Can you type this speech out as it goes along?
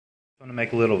I want to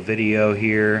make a little video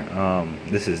here.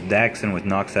 This is Daxon with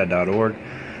Noxad.org.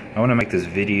 I want to make this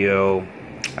video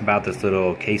about this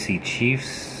little KC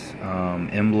Chiefs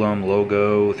emblem,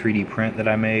 logo, 3D print that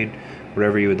I made,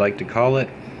 whatever you would like to call it.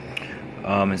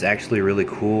 It's actually really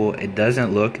cool. It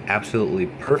doesn't look absolutely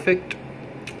perfect.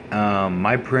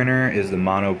 My printer is the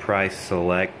Monoprice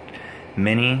Select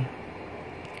Mini,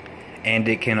 and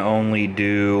it can only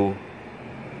do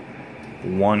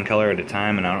one color at a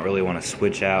time, and I don't really want to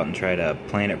switch out and try to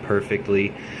plan it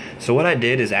perfectly. So what I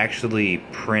did is actually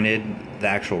printed the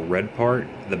actual red part,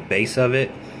 the base of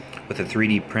it, with a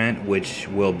 3D print, which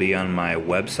will be on my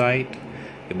website.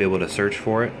 You'll be able to search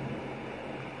for it,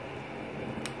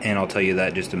 and I'll tell you that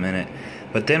in just a minute.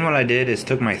 But then what I did is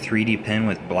took my 3D pen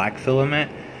with black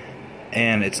filament,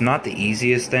 and it's not the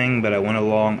easiest thing, but I went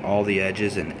along all the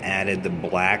edges and added the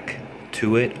black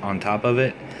to it on top of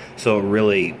it, so it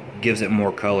really gives it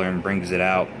more color and brings it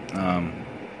out.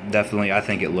 Definitely, I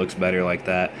think it looks better like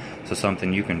that, so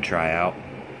something you can try out.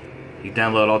 You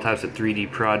can download all types of 3D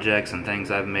projects and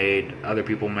things I've made, other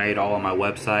people made, all on my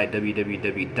website,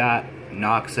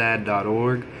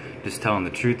 www.noxad.org. Just telling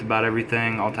the truth about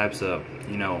everything, all types of,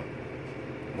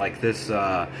 like this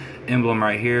emblem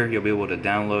right here, you'll be able to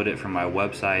download it from my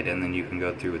website, and then you can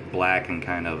go through with black and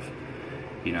kind of,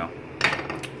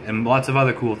 and lots of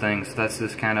other cool things. That's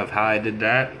just kind of how I did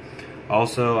that.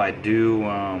 Also, I do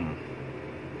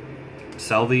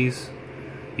sell these.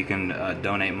 You can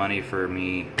donate money for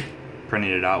me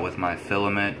printing it out with my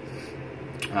filament.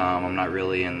 I'm not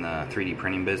really in the 3D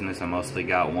printing business. I mostly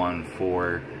got one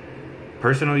for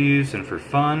personal use and for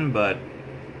fun, but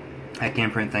I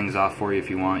can print things off for you if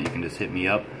you want. You can just hit me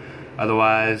up.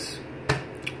 Otherwise,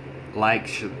 like,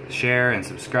 share, and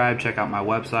subscribe. Check out my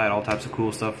website. All types of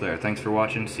cool stuff there. Thanks for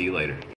watching. See you later.